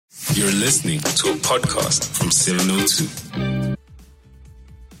You're listening to a podcast from 702.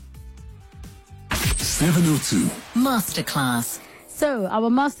 702 Masterclass. So, our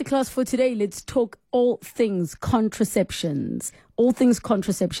masterclass for today, let's talk all things contraceptions. All things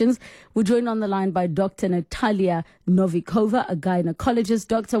contraceptions. We're joined on the line by Dr. Natalia Novikova, a gynecologist.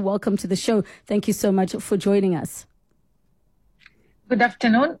 Doctor, welcome to the show. Thank you so much for joining us. Good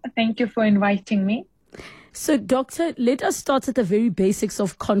afternoon. Thank you for inviting me. So, doctor, let us start at the very basics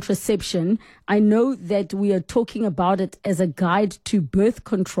of contraception. I know that we are talking about it as a guide to birth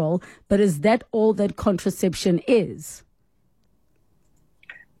control, but is that all that contraception is?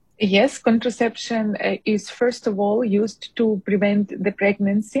 Yes, contraception is first of all used to prevent the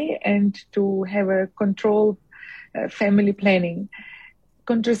pregnancy and to have a controlled family planning.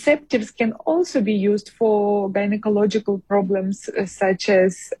 Contraceptives can also be used for gynecological problems such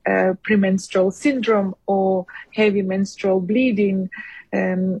as premenstrual syndrome or heavy menstrual bleeding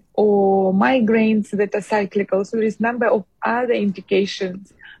or migraines that are cyclical. So there is a number of other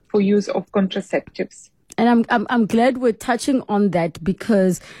indications for use of contraceptives. And I'm glad we're touching on that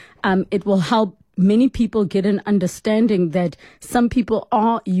because it will help many people get an understanding that some people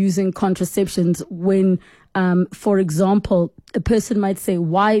are using contraceptions when, for example, a person might say,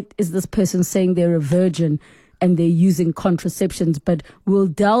 why is this person saying they're a virgin and they're using contraceptions? But we'll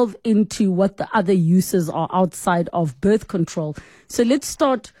delve into what the other uses are outside of birth control. So let's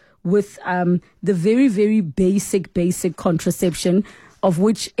start with the very, very basic contraception, of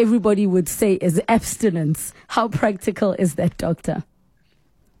which everybody would say is abstinence. How practical is that, doctor?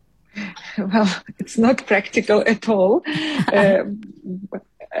 Well, it's not practical at all.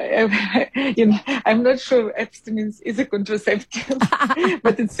 I'm not sure abstinence is a contraceptive,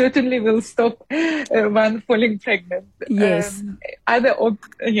 but it certainly will stop one falling pregnant. Yes.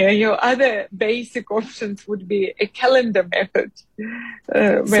 Your other basic options would be a calendar method.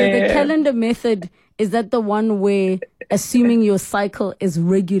 So the calendar method, is that the one where, assuming your cycle is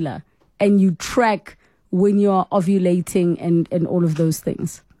regular and you track when you are ovulating and all of those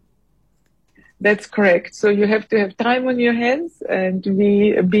things? That's correct. So you have to have time on your hands and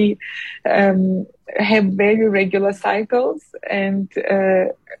have very regular cycles and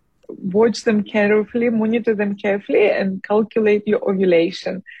watch them carefully, monitor them carefully, and calculate your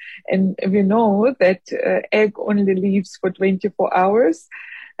ovulation. And we know that egg only lives for 24 hours.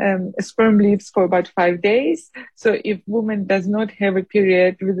 Sperm lives for about 5 days. So if woman does not have a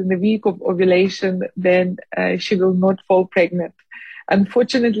period within a week of ovulation, then she will not fall pregnant.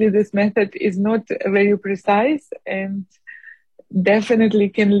 Unfortunately, this method is not very precise and definitely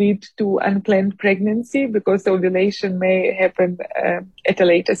can lead to unplanned pregnancy because ovulation may happen at a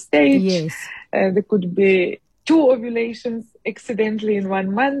later stage. Yes. There could be 2 ovulations accidentally in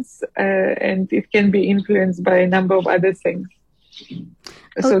 1 month, and it can be influenced by a number of other things.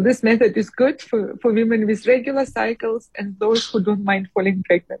 So this method is good for women with regular cycles and those who don't mind falling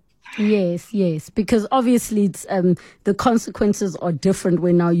pregnant. Yes, because obviously it's, the consequences are different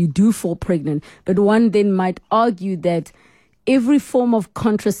when now you do fall pregnant. But one then might argue that every form of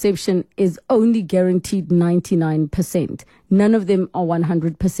contraception is only guaranteed 99%. None of them are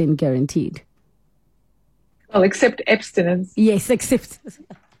 100% guaranteed. Well, except abstinence. Yes, except...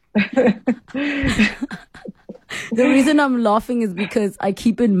 The reason I'm laughing is because I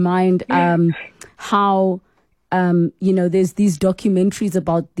keep in mind how... there's these documentaries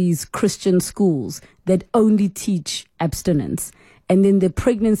about these Christian schools that only teach abstinence. And then the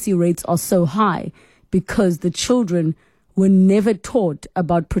pregnancy rates are so high because the children were never taught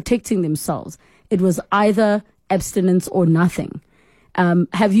about protecting themselves. It was either abstinence or nothing.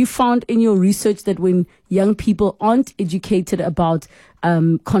 Have you found in your research that when young people aren't educated about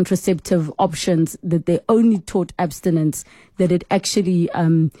contraceptive options, that they're only taught abstinence, that it actually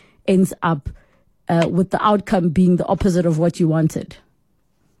ends up with the outcome being the opposite of what you wanted?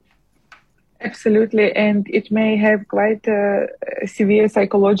 Absolutely, and it may have quite severe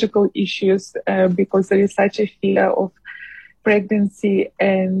psychological issues because there is such a fear of pregnancy,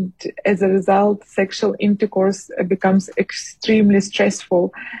 and as a result, sexual intercourse becomes extremely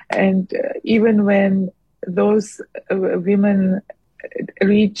stressful. And even when those women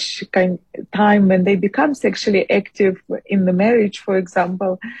reach time when they become sexually active in the marriage, for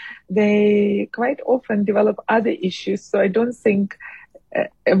example, they quite often develop other issues. So I don't think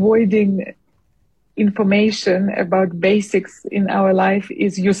avoiding information about basics in our life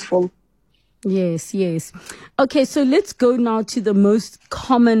is useful. Yes. Okay, so let's go now to the most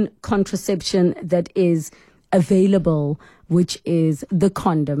common contraception that is available, which is the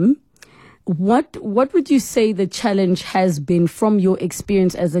condom. What would you say the challenge has been from your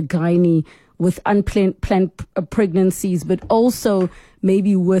experience as a gynae with unplanned pregnancies, but also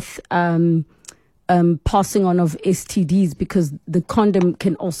maybe with passing on of STDs, because the condom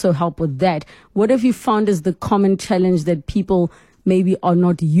can also help with that. What have you found is the common challenge, that people maybe are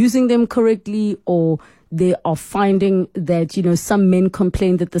not using them correctly, or they are finding that, some men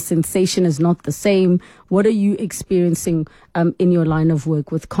complain that the sensation is not the same? What are you experiencing in your line of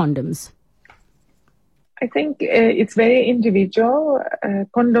work with condoms? I think it's very individual.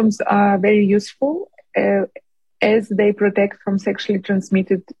 Condoms are very useful as they protect from sexually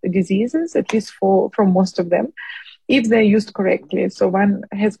transmitted diseases, at least from most of them, if they're used correctly. So one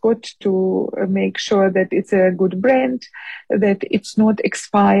has got to make sure that it's a good brand, that it's not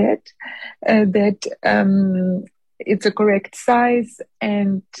expired, that it's a correct size,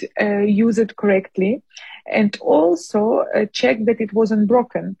 and use it correctly. And also check that it wasn't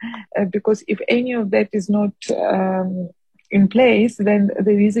broken, because if any of that is not in place, then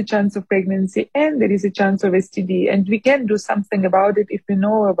there is a chance of pregnancy and there is a chance of STD. And we can do something about it if we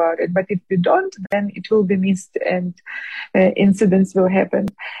know about it. But if we don't, then it will be missed and incidents will happen.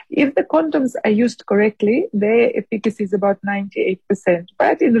 If the condoms are used correctly, their efficacy is about 98%.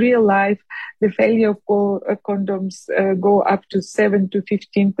 But in real life, the failure of condoms go up to 7 to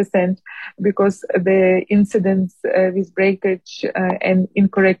 15%, because the incidents with breakage and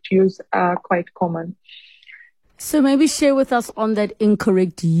incorrect use are quite common. So maybe share with us on that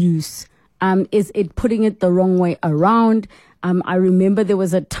incorrect use. Is it putting it the wrong way around? I remember there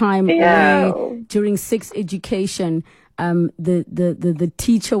was a time where during sex education, the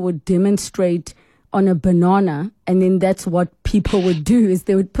teacher would demonstrate on a banana, and then that's what people would do, is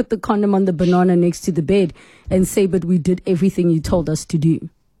they would put the condom on the banana next to the bed and say, but we did everything you told us to do.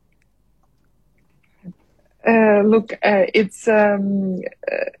 It's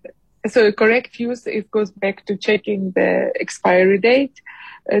so correct use, it goes back to checking the expiry date,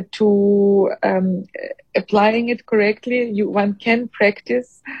 to applying it correctly. One can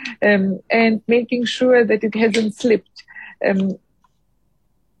practice, and making sure that it hasn't slipped. That's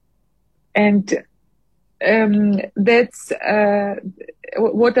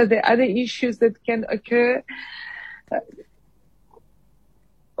what are the other issues that can occur?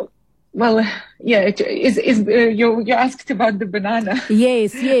 Well, yeah, you asked about the banana.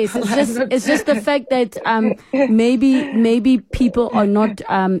 Yes. It's just the fact that maybe people are not,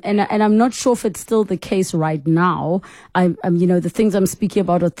 and I'm not sure if it's still the case right now. The things I'm speaking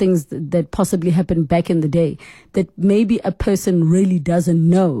about are things that possibly happened back in the day, that maybe a person really doesn't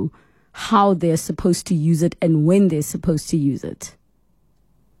know how they're supposed to use it and when they're supposed to use it.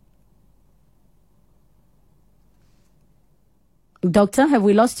 Doctor, have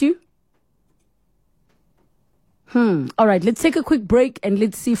we lost you? All right, let's take a quick break and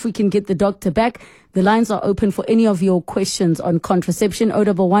let's see if we can get the doctor back. The lines are open for any of your questions on contraception.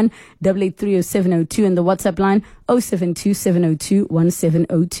 011 883 0702, and the WhatsApp line 072 702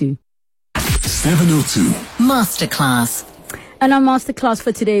 1702. 702 Masterclass. And our masterclass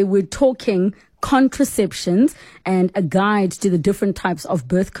for today, we're talking contraceptions and a guide to the different types of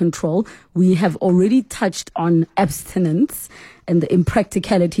birth control. We have already touched on abstinence and the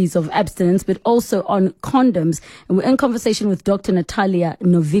impracticalities of abstinence, but also on condoms. And we're in conversation with Dr. Natalia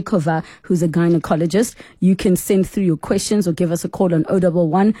Novikova, who's a gynecologist. You can send through your questions or give us a call on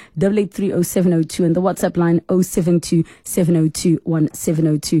 011 883 0702 and the WhatsApp line 072 702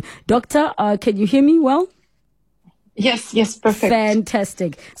 1702. Doctor, can you hear me well? Yes, perfect.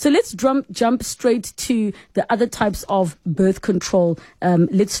 Fantastic. So let's jump straight to the other types of birth control.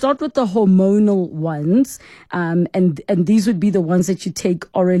 Let's start with the hormonal ones, and these would be the ones that you take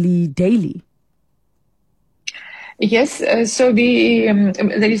orally daily. Yes, so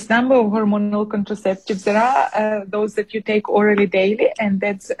there is a number of hormonal contraceptives. There are those that you take orally daily, and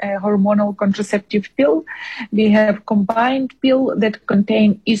that's a hormonal contraceptive pill. We have combined pill that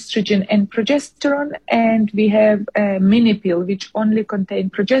contain estrogen and progesterone, and we have a mini pill which only contain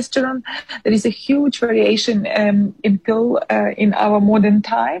progesterone. There is a huge variation in pill in our modern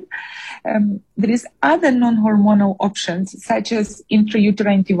time. There is other non-hormonal options such as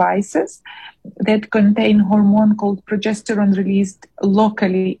intrauterine devices that contain hormone called progesterone released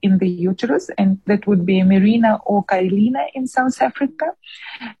locally in the uterus, and that would be Mirena or Kyleena in South Africa.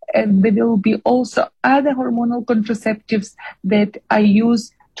 And there will be also other hormonal contraceptives that are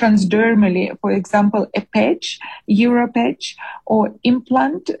used transdermally, for example, a patch, Europatch, or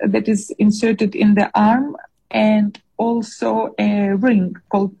implant that is inserted in the arm, and also a ring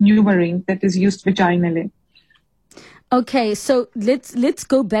called NuvaRing that is used vaginally. Okay, so let's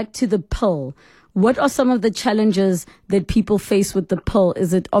go back to the pill. What are some of the challenges that people face with the pill?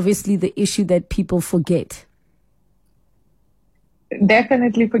 Is it obviously the issue that people forget?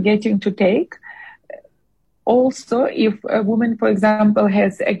 definitely forgetting to take. Also, if a woman, for example,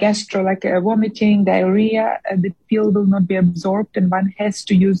 has a gastro, like a vomiting, diarrhea, the pill will not be absorbed, and one has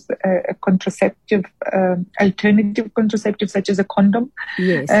to use a contraceptive, alternative contraceptive, such as a condom,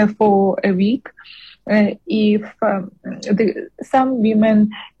 Yes. for a week. If some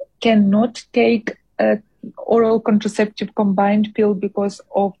women cannot take oral contraceptive combined pill because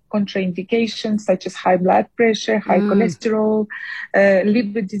of contraindications such as high blood pressure, high cholesterol,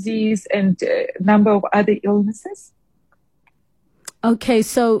 liver disease, and a number of other illnesses. Okay,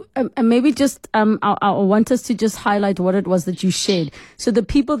 so maybe just I want us to just highlight what it was that you shared. So the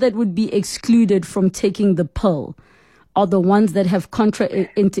people that would be excluded from taking the pill are the ones that have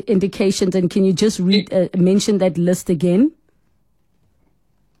contraindications. And can you just mention that list again?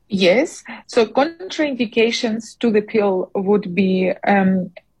 Yes. So contraindications to the pill would be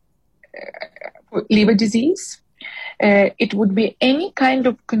liver disease. It would be any kind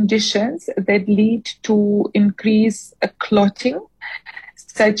of conditions that lead to increase clotting,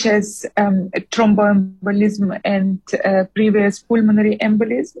 such as thromboembolism and previous pulmonary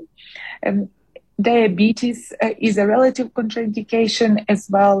embolism. Diabetes is a relative contraindication, as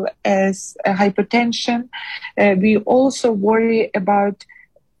well as hypertension. We also worry about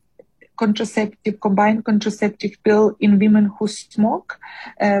combined contraceptive pill in women who smoke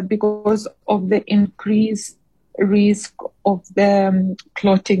because of the increased risk of the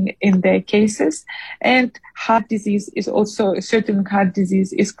clotting in their cases. And heart disease is also, certain heart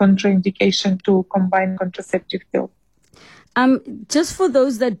disease is contraindication to combined contraceptive pill. Just for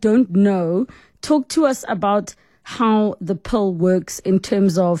those that don't know, talk to us about how the pill works in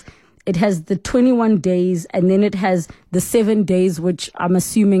terms of it has the 21 days and then it has the 7 days, which I'm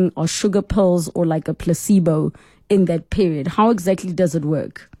assuming are sugar pills or like a placebo in that period. How exactly does it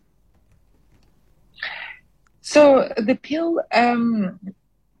work? So the pill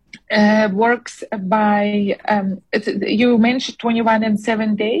works by, you mentioned 21 and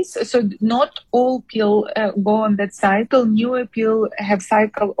 7 days. So not all pill go on that cycle. Newer pill have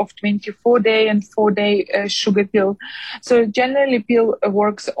cycle of 24-day and 4-day sugar pill. So generally pill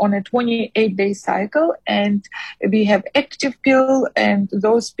works on a 28-day cycle, and we have active pill, and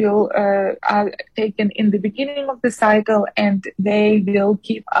those pill are taken in the beginning of the cycle, and they will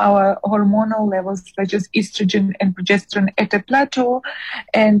keep our hormonal levels such as estrogen and progesterone at a plateau,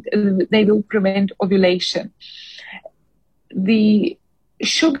 and they will prevent ovulation. The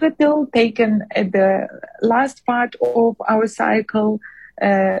sugar pill taken at the last part of our cycle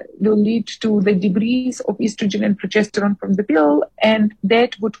will lead to the decrease of estrogen and progesterone from the pill, and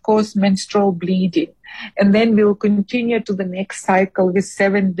that would cause menstrual bleeding. And then we'll continue to the next cycle with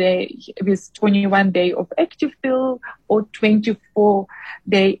 21 day of active pill, or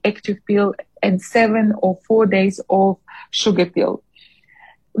 24-day active pill, and 7 or 4 days of sugar pill.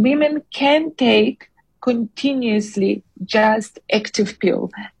 Women can take continuously just active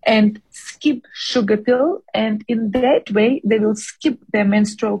pill and skip sugar pill, and in that way they will skip their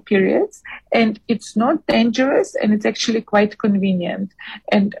menstrual periods, and it's not dangerous, and it's actually quite convenient,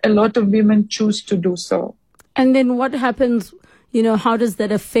 and a lot of women choose to do so. And then what happens, how does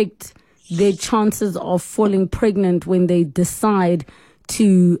that affect their chances of falling pregnant when they decide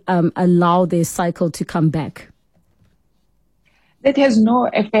to allow their cycle to come back? That has no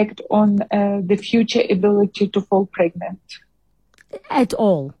effect on the future ability to fall pregnant at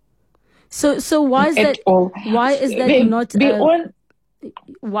all. So why is that? All. Why is that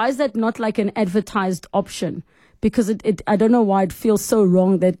why is that not like an advertised option? Because I don't know why it feels so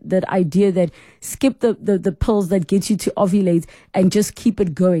wrong, that idea that skip the pills that get you to ovulate and just keep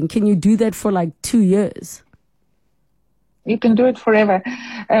it going. Can you do that for like 2 years? You can do it forever.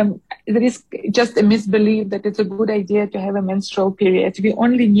 There is just a misbelief that it's a good idea to have a menstrual period. We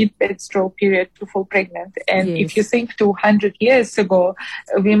only need menstrual period to fall pregnant. And yes. If you think 200 years ago,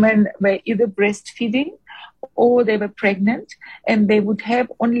 women were either breastfeeding or they were pregnant, and they would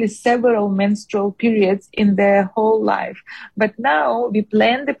have only several menstrual periods in their whole life. But now we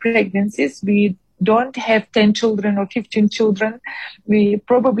plan the pregnancies. We don't have 10 children or 15 children. We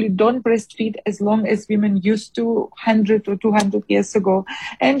probably don't breastfeed as long as women used to 100 or 200 years ago.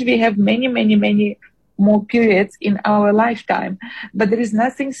 And we have many, many, many more periods in our lifetime. But there is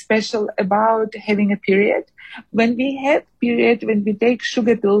nothing special about having a period. When we have period, when we take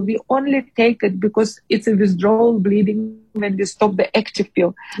sugar pill, we only take it because it's a withdrawal bleeding when we stop the active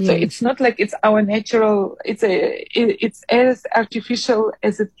pill. Yes. So it's not like it's our natural, it's as artificial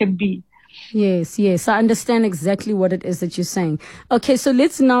as it can be. Yes. I understand exactly what it is that you're saying. Okay, so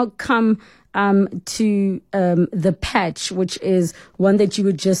let's now come to the patch, which is one that you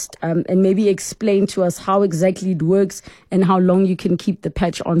would just and maybe explain to us how exactly it works and how long you can keep the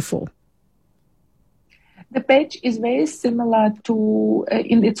patch on for. The patch is very similar to,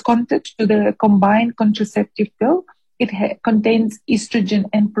 in its content, to the combined contraceptive pill. It contains estrogen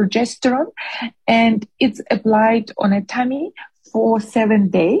and progesterone, and it's applied on a tummy for 7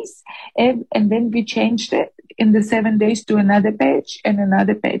 days. And then we changed it in the 7 days to another patch and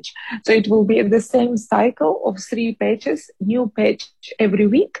another patch. So it will be the same cycle of 3 patches, new patch every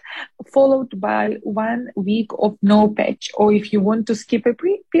week, followed by 1 week of no patch. Or if you want to skip a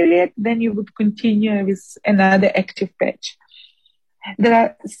period, then you would continue with another active patch. There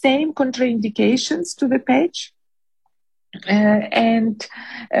are same contraindications to the patch. And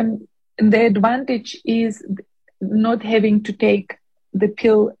the advantage is not having to take the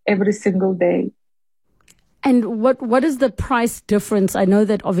pill every single day. And what is the price difference? I know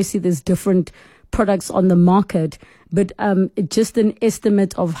that obviously there's different products on the market, but just an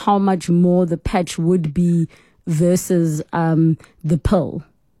estimate of how much more the patch would be versus the pill.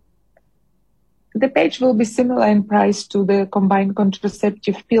 The patch will be similar in price to the combined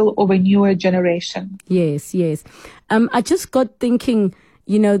contraceptive pill of a newer generation. Yes. I just got thinking,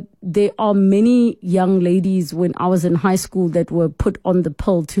 there are many young ladies when I was in high school that were put on the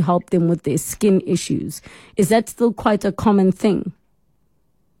pill to help them with their skin issues. Is that still quite a common thing?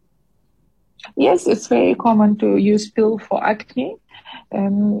 Yes, it's very common to use pill for acne.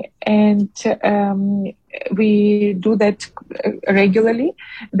 We do that regularly.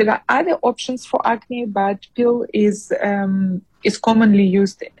 There are other options for acne, but pill is commonly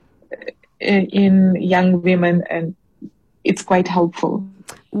used in young women, and it's quite helpful.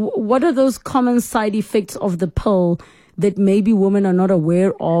 What are those common side effects of the pill that maybe women are not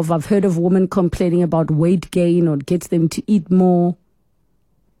aware of? I've heard of women complaining about weight gain, or it gets them to eat more.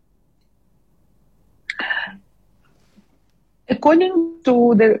 According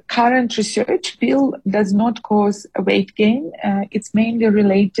to the current research, pill does not cause a weight gain. It's mainly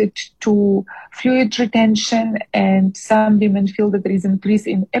related to fluid retention, and some women feel that there is an increase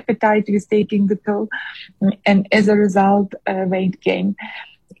in appetite with taking the pill, and as a result, weight gain.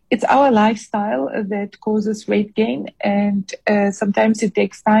 It's our lifestyle that causes weight gain, and sometimes it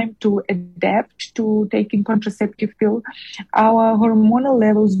takes time to adapt to taking contraceptive pill. Our hormonal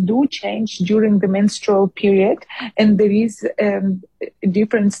levels do change during the menstrual period, and there is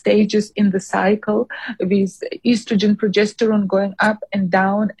different stages in the cycle with estrogen, progesterone going up and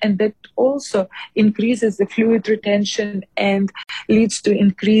down, and that also increases the fluid retention and leads to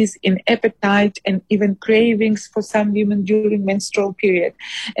increase in appetite and even cravings for some women during menstrual period.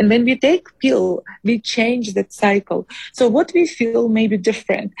 And when we take pill, we change that cycle. So what we feel may be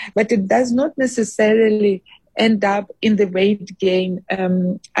different, but it does not necessarily end up in the weight gain.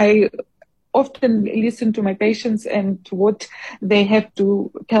 I often listen to my patients and what they have to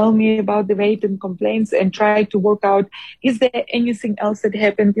tell me about the weight and complaints, and try to work out, is there anything else that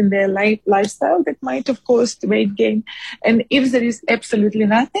happened in their lifestyle that might have caused weight gain? And if there is absolutely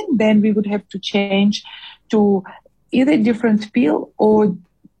nothing, then we would have to change to either different pill or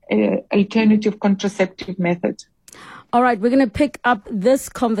alternative contraceptive method. All right, we're going to pick up this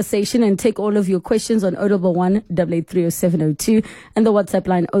conversation and take all of your questions on 011 883 0702 and the WhatsApp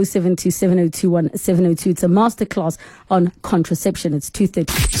line 072 7021 702. It's a masterclass on contraception. It's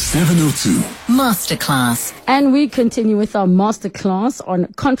 2:30. 702. Masterclass. And we continue with our masterclass on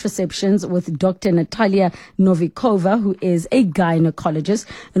contraceptions with Dr. Natalia Novikova, who is a gynecologist.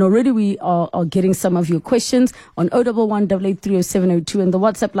 And already we are getting some of your questions on 011 883 0702 and the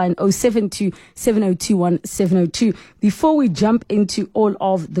WhatsApp line 072 7021 702. Before we jump into all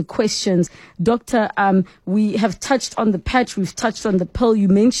of the questions, Doctor, we have touched on the patch, we've touched on the pill. You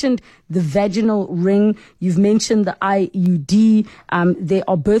mentioned the vaginal ring, you've mentioned the IUD, there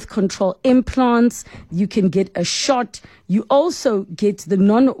are birth control implants, you can get a shot. You also get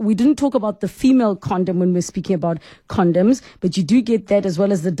we didn't talk about the female condom when we're speaking about condoms, but you do get that as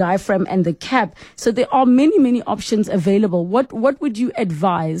well as the diaphragm and the cap. So there are many, many options available. What would you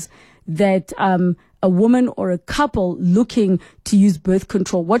advise that a woman or a couple looking to use birth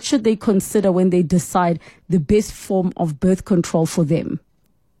control, what should they consider when they decide the best form of birth control for them?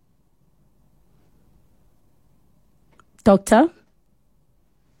 Doctor?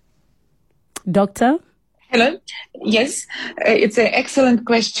 Hello. Yes, it's an excellent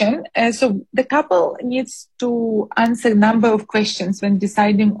question. So the couple needs to answer a number of questions when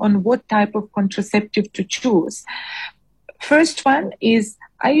deciding on what type of contraceptive to choose. First one is,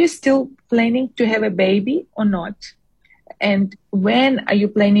 are you still planning to have a baby or not? And when are you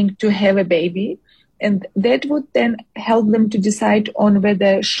planning to have a baby? And that would then help them to decide on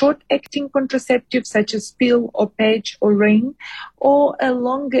whether short-acting contraceptive such as pill or patch or ring, or a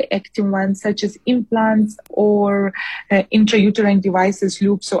longer-acting one such as implants or intrauterine devices,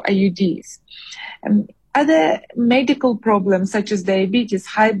 loops or IUDs. Other medical problems such as diabetes,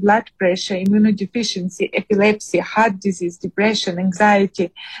 high blood pressure, immunodeficiency, epilepsy, heart disease, depression,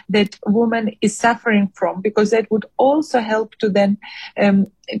 anxiety that woman is suffering from, because that would also help to then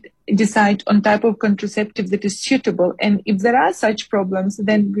decide on type of contraceptive that is suitable. And if there are such problems,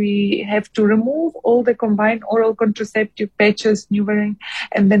 then we have to remove all the combined oral contraceptive, patches, NuvaRing,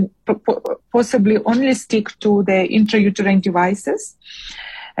 and then possibly only stick to the intrauterine devices.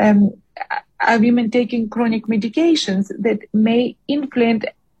 Are women taking chronic medications that may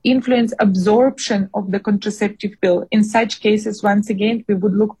influence absorption of the contraceptive pill? In such cases, once again, we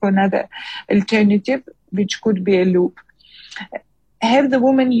would look for another alternative, which could be a loop. Have the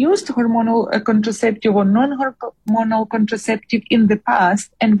woman used hormonal contraceptive or non-hormonal contraceptive in the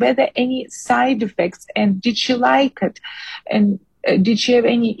past, and whether any side effects, and did she like it, and did she have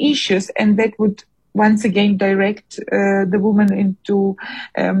any issues? And that would once again direct the woman into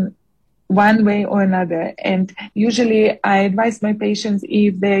one way or another. And usually I advise my patients,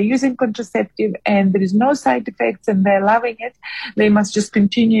 if they're using contraceptive and there is no side effects and they're loving it, they must just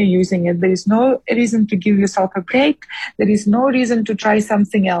continue using it. There is no reason to give yourself a break. There is no reason to try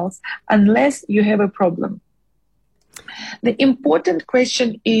something else unless you have a problem. The important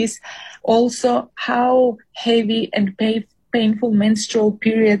question is also how heavy and painful menstrual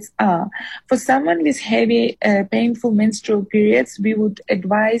periods are. For someone with heavy painful menstrual periods, we would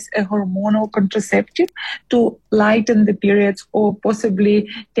advise a hormonal contraceptive to lighten the periods or possibly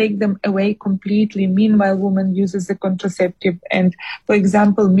take them away completely. Meanwhile, woman uses a contraceptive. And for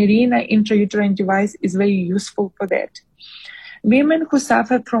example, Mirena intrauterine device is very useful for that. Women who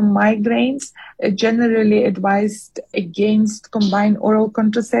suffer from migraines are generally advised against combined oral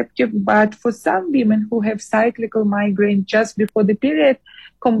contraceptive, but for some women who have cyclical migraine just before the period,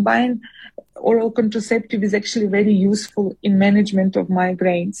 combined oral contraceptive is actually very useful in management of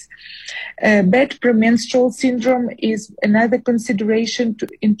migraines. Bad premenstrual syndrome is another consideration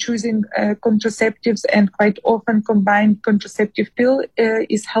in choosing contraceptives, and quite often combined contraceptive pill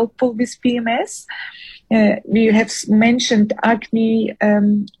is helpful with PMS. We have mentioned acne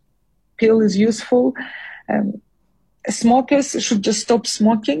pill is useful. Smokers should just stop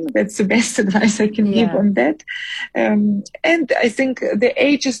smoking. That's the best advice I can give on that. And I think the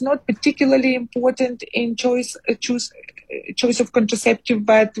age is not particularly important in choice of contraceptive,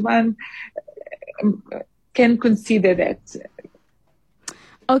 but one can consider that.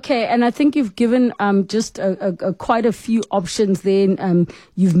 Okay, and I think you've given just quite a few options there.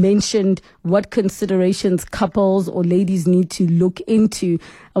 You've mentioned what considerations couples or ladies need to look into.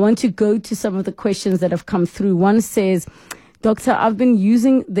 I want to go to some of the questions that have come through. One says, Doctor, I've been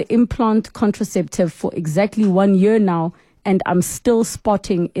using the implant contraceptive for exactly 1 year now, and I'm still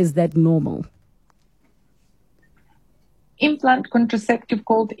spotting. Is that normal? Implant contraceptive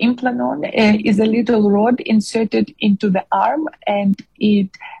called Implanon is a little rod inserted into the arm, and it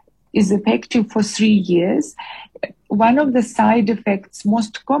is effective for 3 years. One of the side effects,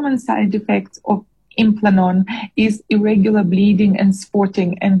 most common side effects of Implanon, is irregular bleeding and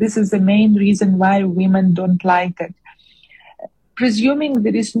spotting, and this is the main reason why women don't like it. Presuming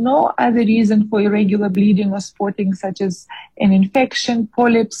there is no other reason for irregular bleeding or spotting, such as an infection,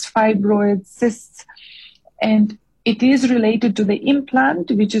 polyps, fibroids, cysts, and it is related to the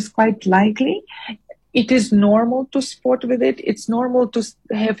implant, which is quite likely. It is normal to spot with it. It's normal to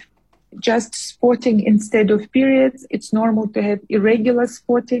have just spotting instead of periods. It's normal to have irregular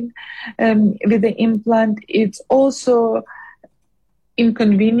spotting with the implant. It's also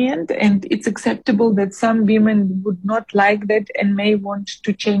inconvenient, and it's acceptable that some women would not like that and may want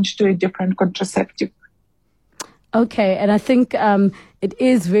to change to a different contraceptive. Okay, and I think it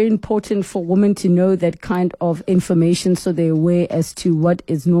is very important for women to know that kind of information so they're aware as to what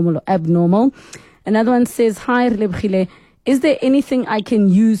is normal or abnormal. Another one says, hi, Relebogile, is there anything I can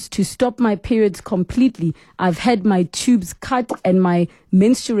use to stop my periods completely? I've had my tubes cut and my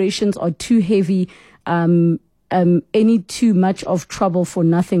menstruations are too heavy. Any too much of trouble for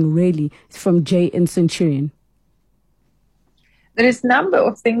nothing, really. It's from Jay in Centurion. There is a number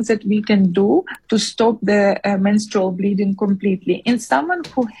of things that we can do to stop the menstrual bleeding completely. In someone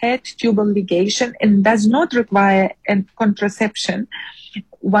who had tubal ligation and does not require contraception,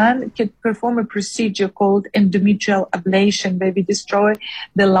 one can perform a procedure called endometrial ablation, where we destroy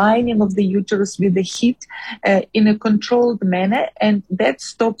the lining of the uterus with the heat in a controlled manner, and that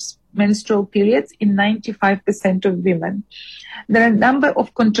stops menstrual periods in 95% of women. There are a number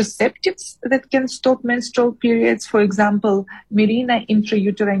of contraceptives that can stop menstrual periods. For example, Mirena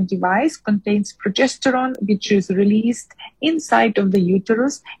intrauterine device contains progesterone, which is released inside of the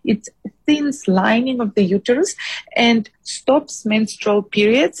uterus. It thins lining of the uterus and stops menstrual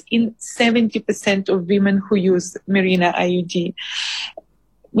periods in 70% of women who use Mirena IUD.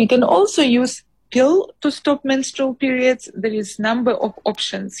 We can also use pill to stop menstrual periods. There is a number of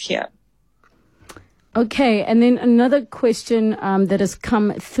options here. Okay, and then another question that has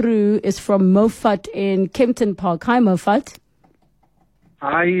come through is from Mofat in Kempton Park. Hi, Mofat.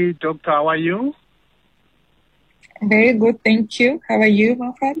 Hi, doctor. How are you? Very good, thank you. How are you,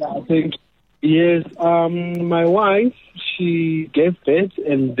 Mofat? Yeah, thank you. Yes, my wife, she gave birth,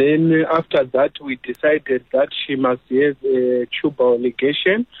 and then after that, we decided that she must have a tubal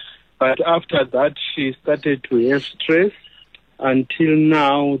ligation. But after that, she started to have stress. Until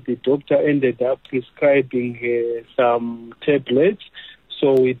now, the doctor ended up prescribing some tablets.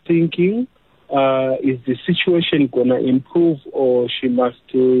 So we're thinking, is the situation going to improve, or she must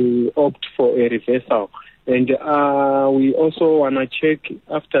opt for a reversal? And we also want to check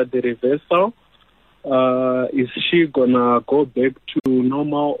after the reversal, is she going to go back to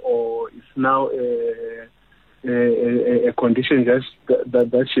normal, or is now a condition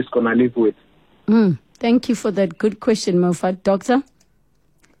that she's going to live with? Thank you for that good question, Mofat. Doctor?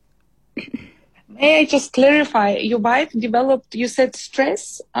 May I just clarify, your wife developed, you said,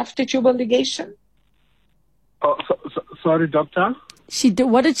 stress after tubal ligation? Oh, sorry, doctor?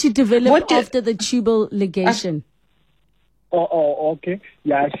 What did she develop after the tubal ligation? Okay.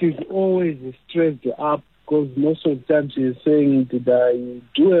 Yeah, she's always stressed up because most of the time she's saying, did I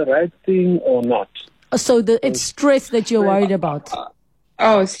do a right thing or not? So it's stress that you're worried about?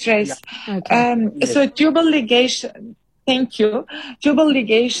 Stress. Yeah. Okay. So tubal ligation, thank you. Tubal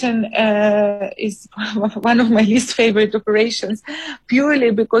ligation is one of my least favorite operations, purely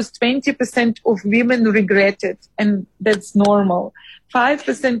because 20% of women regret it, and that's normal.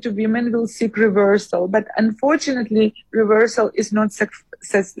 5% of women will seek reversal, but unfortunately, reversal is not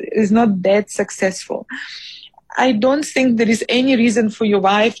that successful. I don't think there is any reason for your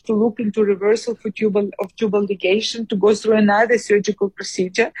wife to look into reversal for tubal ligation, to go through another surgical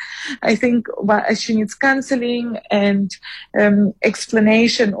procedure. I think she needs counseling and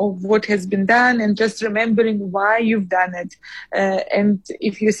explanation of what has been done, and just remembering why you've done it. And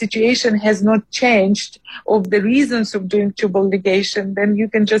if your situation has not changed of the reasons of doing tubal ligation, then you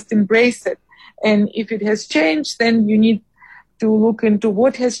can just embrace it. And if it has changed, then you need to look into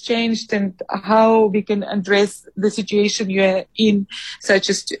what has changed and how we can address the situation you are in,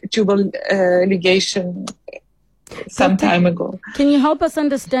 such as tubal ligation some time ago. Can you help us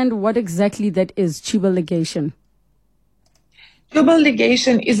understand what exactly that is, tubal ligation? Tubal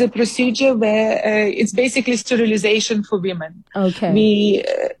ligation is a procedure where it's basically sterilization for women. Okay. We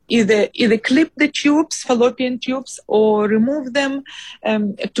either clip the tubes, fallopian tubes, or remove them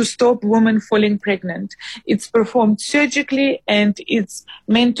to stop women falling pregnant. It's performed surgically, and it's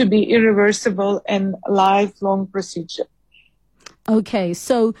meant to be irreversible and lifelong procedure. Okay,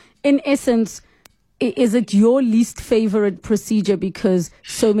 so in essence, is it your least favorite procedure because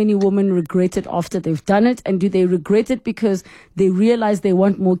so many women regret it after they've done it? And do they regret it because they realize they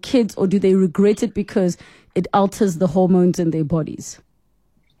want more kids, or do they regret it because it alters the hormones in their bodies?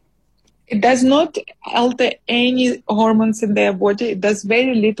 It does not alter any hormones in their body. It does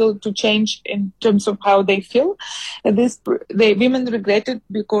very little to change in terms of how they feel. The women regret it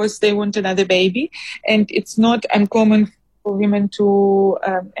because they want another baby, and it's not uncommon for women to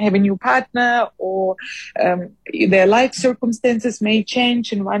have a new partner, or their life circumstances may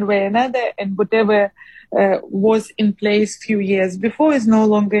change in one way or another, and whatever was in place few years before is no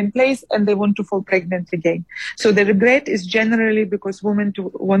longer in place, and they want to fall pregnant again. So the regret is generally because woman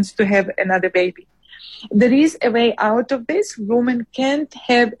wants to have another baby. There is a way out of this. Women can't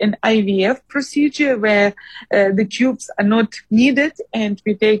have an IVF procedure where the tubes are not needed, and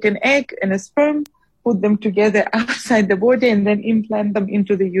we take an egg and a sperm, put them together outside the body, and then implant them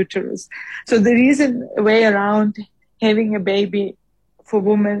into the uterus. So there is a way around having a baby for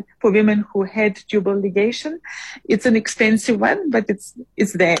women who had tubal ligation. It's an expensive one, but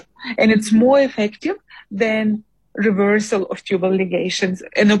it's there, and it's more effective than reversal of tubal ligations,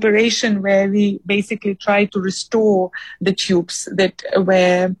 an operation where we basically try to restore the tubes that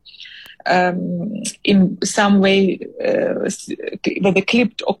were in some way whether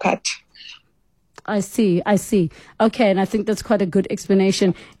clipped or cut. I see. Okay, and I think that's quite a good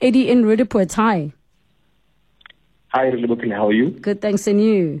explanation. Eddie in Roodepoort, hi. Hi, Roodepoort, how are you? Good, thanks, and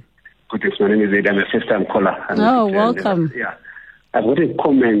you? Good, thanks. My name is Eddie. I'm a first-time caller. Oh, welcome. Yeah. I've got a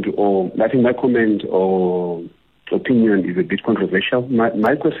comment, or I think my comment or opinion is a bit controversial.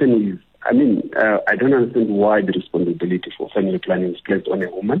 My question is, I don't understand why the responsibility for family planning is placed on a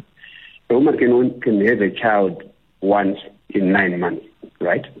woman. A woman can have a child once in 9 months,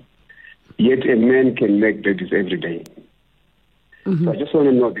 right? Yet a man can make babies every day. Mm-hmm. So I just want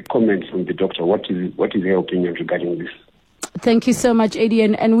to know the comments from the doctor. What is her opinion regarding this? Thank you so much, Eddie.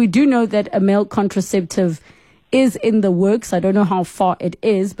 And we do know that a male contraceptive is in the works. I don't know how far it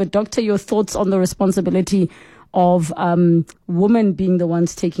is, but doctor, your thoughts on the responsibility of women being the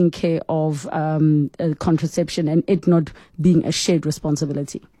ones taking care of contraception and it not being a shared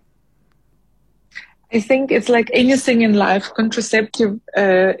responsibility? I think it's like anything in life. Contraceptive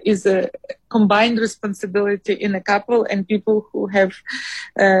is a combined responsibility in a couple, and people who have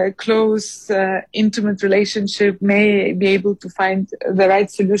close, intimate relationship may be able to find the right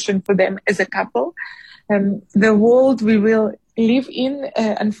solution for them as a couple. The world we will live in,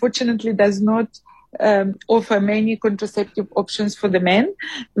 unfortunately, does not offer many contraceptive options for the men.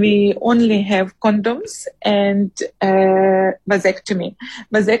 We only have condoms and vasectomy.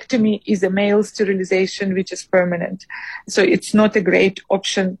 Vasectomy is a male sterilization which is permanent. So it's not a great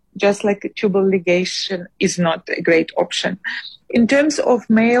option, just like a tubal ligation is not a great option. In terms of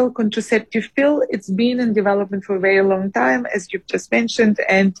male contraceptive pill, it's been in development for a very long time, as you've just mentioned,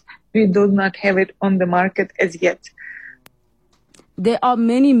 and we do not have it on the market as yet. There are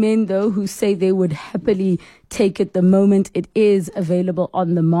many men, though, who say they would happily take it the moment it is available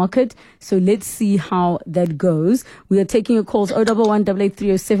on the market. So let's see how that goes. We are taking your calls 011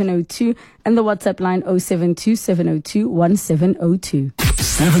 883 0702 and the WhatsApp line 072 702 1702.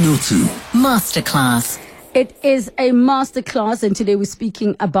 702. Masterclass. It is a masterclass, and today we're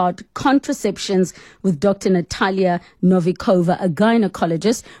speaking about contraceptions with Dr. Natalia Novikova, a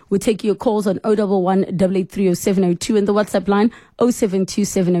gynecologist. We're taking your calls on 011 883 0702 and the WhatsApp line 072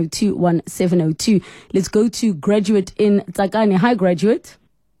 702 1702. Let's go to Graduate in Tsakani. Hi, Graduate.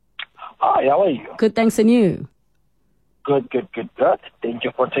 Hi, how are you? Good, thanks, and you? Good. Thank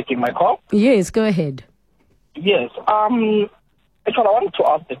you for taking my call. Yes, go ahead. Yes, actually, I wanted to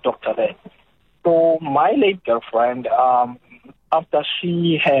ask the doctor that. So my late girlfriend, after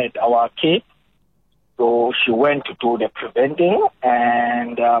she had our kid, so she went to do the preventing,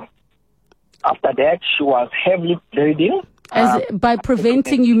 and after that she was heavily bleeding. By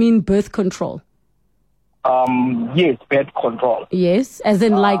preventing, you mean birth control? Yes, birth control. Yes, as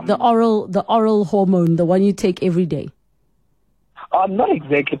in like the oral hormone, the one you take every day. Not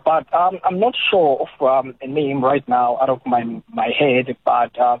exactly, but I'm not sure of a name right now out of my head,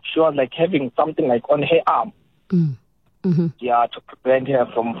 but she was like having something like on her arm. Mm-hmm. Yeah, to prevent her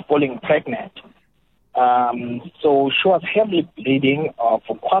from falling pregnant. So she was heavily bleeding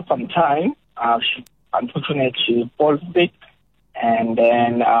for quite some time. Unfortunately, she falls sick, and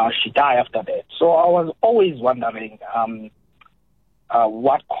then she died after that. So I was always wondering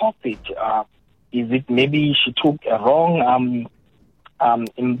what caused it. Is it maybe she took a wrong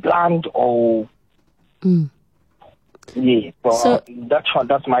implant or yeah, so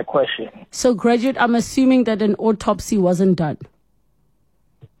that's my question. So, Graduate, I'm assuming that an autopsy wasn't done.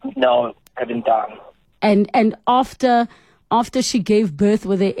 No, haven't done. And after she gave birth,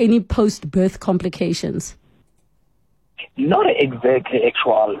 were there any post-birth complications? Not exactly,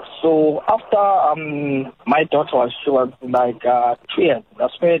 actual. So after my daughter, she was like 2 years.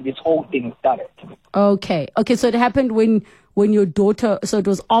 That's where this whole thing started. Okay. So it happened when your daughter. So it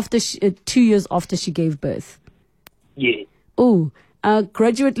was after 2 years after she gave birth. Yeah. Oh,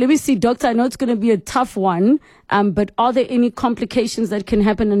 Graduate. Let me see, Doctor. I know it's going to be a tough one. But are there any complications that can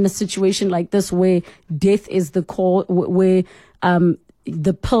happen in a situation like this, where death is the cause, where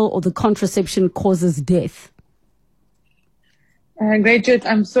the pill or the contraception causes death? Graduate,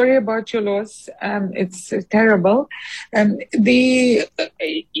 I'm sorry about your loss. It's terrible.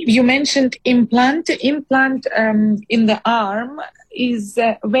 You mentioned implant. Implant in the arm is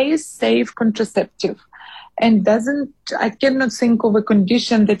a very safe contraceptive, and I cannot think of a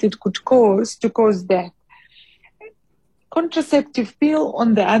condition that it could cause death. Contraceptive pill,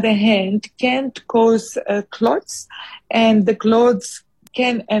 on the other hand, can't cause clots, and the clots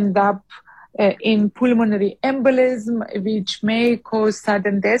can end up in pulmonary embolism, which may cause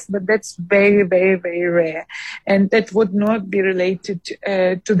sudden death, but that's very, very, very rare. And that would not be related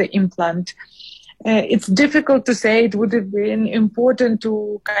to the implant. It's difficult to say. It would have been important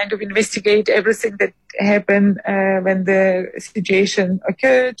to kind of investigate everything that happened when the situation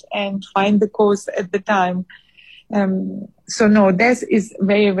occurred and find the cause at the time. So no, death is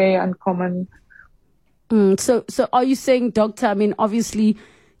very, very uncommon. So are you saying, Doctor, I mean, obviously,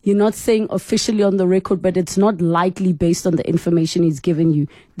 you're not saying officially on the record, but it's not likely based on the information he's given you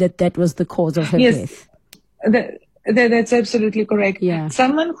that was the cause of her death. That's absolutely correct. Yeah.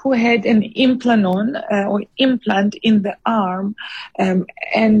 Someone who had an implant in the arm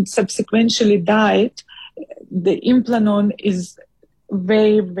and subsequently died, the implant is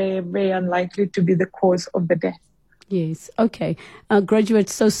very, very, very unlikely to be the cause of the death. Yes. Okay. Graduate,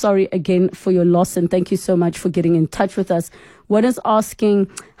 so sorry again for your loss, and thank you so much for getting in touch with us. One is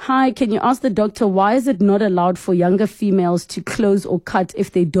asking, hi, can you ask the doctor why is it not allowed for younger females to close or cut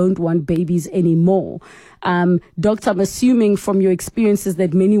if they don't want babies anymore? Doctor, I'm assuming from your experiences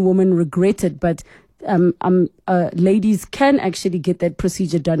that many women regret it, but ladies can actually get that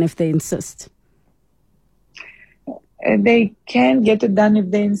procedure done if they insist. They can get it done if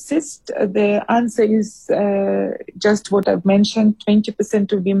they insist. The answer is just what I've mentioned.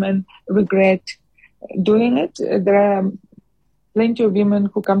 20% of women regret doing it. There are plenty of women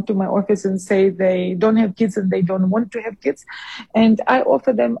who come to my office and say they don't have kids and they don't want to have kids. And I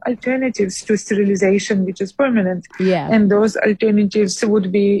offer them alternatives to sterilization, which is permanent. Yeah. And those alternatives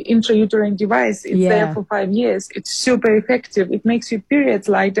would be intrauterine device. It's there for 5 years. It's super effective. It makes your periods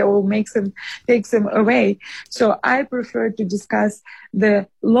lighter or takes them away. So I prefer to discuss the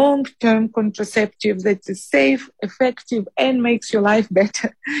long-term contraceptive that is safe, effective, and makes your life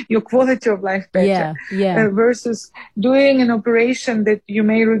better, your quality of life better, versus doing an operation that you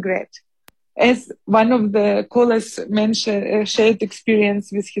may regret. As one of the callers mentioned, shared experience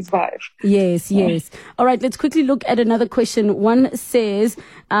with his wife. Yes. All right, let's quickly look at another question. One says,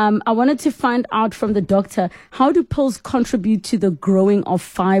 I wanted to find out from the doctor, how do pills contribute to the growing of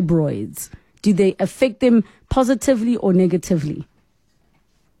fibroids? Do they affect them positively or negatively?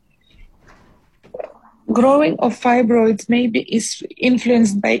 Growing of fibroids may be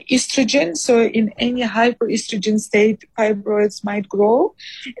influenced by estrogen. So in any hyperestrogen state, fibroids might grow.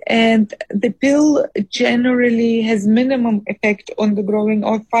 And the pill generally has minimum effect on the growing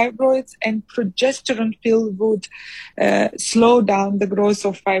of fibroids, and progesterone pill would slow down the growth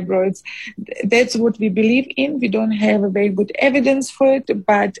of fibroids. That's what we believe in. We don't have a very good evidence for it,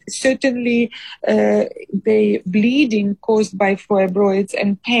 but certainly the bleeding caused by fibroids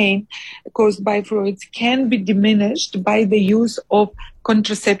and pain caused by fibroids can be diminished by the use of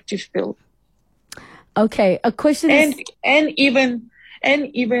contraceptive pill. Okay, a question and even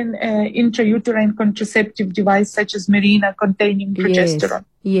intrauterine contraceptive device such as Mirena containing progesterone.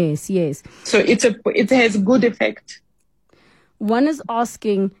 Yes. So it has good effect. One is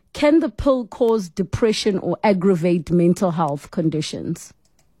asking, can the pill cause depression or aggravate mental health conditions?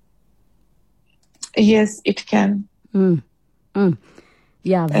 Yes, it can.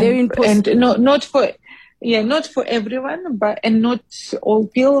 Yeah, very important. And not for everyone, and not all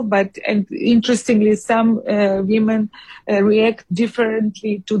pill, and interestingly, some women react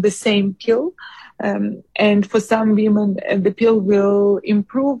differently to the same pill. And for some women, the pill will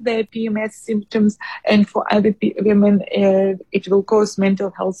improve their PMS symptoms, and for other women, it will cause mental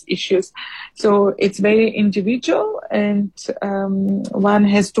health issues. So it's very individual, and one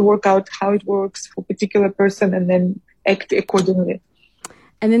has to work out how it works for a particular person and then act accordingly.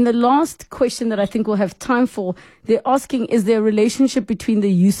 And then the last question that I think we'll have time for, they're asking, is there a relationship between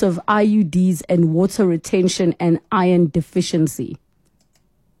the use of IUDs and water retention and iron deficiency?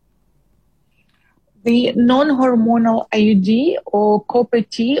 The non-hormonal IUD or copper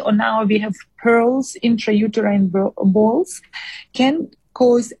T, or now we have pearls, intrauterine balls, can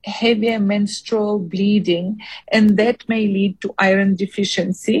cause heavier menstrual bleeding, and that may lead to iron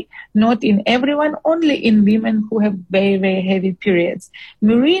deficiency. Not in everyone, only in women who have very, very heavy periods.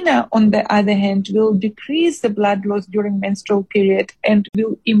 Mirena, on the other hand, will decrease the blood loss during menstrual period and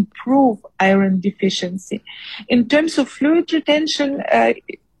will improve iron deficiency. In terms of fluid retention,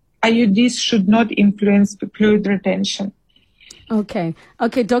 IUDs should not influence the fluid retention. Okay,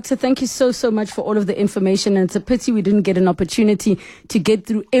 doctor, thank you so much for all of the information. And it's a pity we didn't get an opportunity to get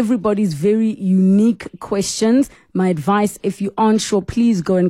through everybody's very unique questions. My advice, if you aren't sure, please go and